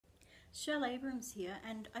Chell Abrahmz here,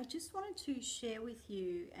 and I just wanted to share with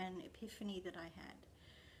you an epiphany that I had.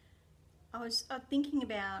 I was thinking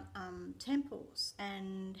about temples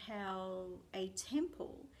and how a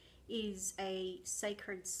temple is a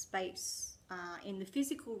sacred space in the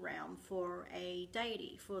physical realm for a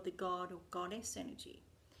deity, for the god or goddess energy.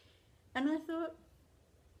 And I thought,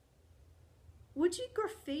 would you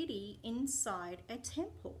graffiti inside a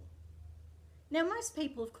temple? Now, most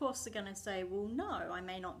people, of course, are going to say, well, no, I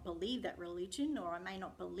may not believe that religion or I may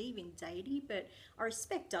not believe in deity, but I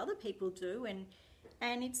respect other people do. And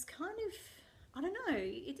it's kind of, I don't know,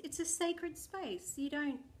 it's a sacred space. You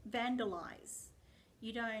don't vandalize,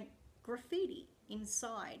 you don't graffiti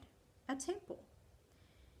inside a temple.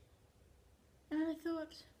 And I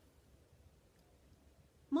thought,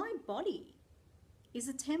 my body is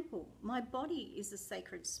a temple, my body is a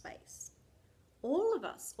sacred space. All of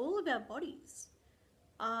us, all of our bodies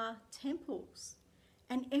are temples.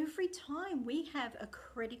 And every time we have a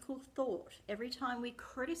critical thought, every time we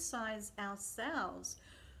criticize ourselves,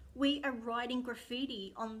 we are writing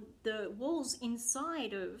graffiti on the walls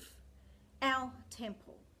inside of our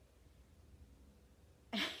temple.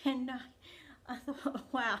 And I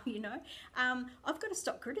thought, wow, I've got to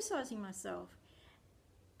stop criticizing myself.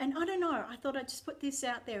 And I don't know, I thought I'd just put this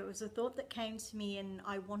out there. It was a thought that came to me and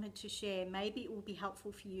I wanted to share. Maybe it will be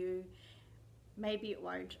helpful for you. Maybe it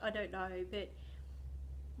won't. I don't know. But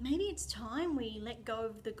maybe it's time we let go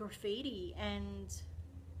of the graffiti and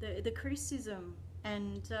the criticism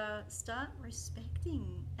and start respecting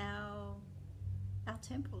our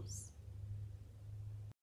temples.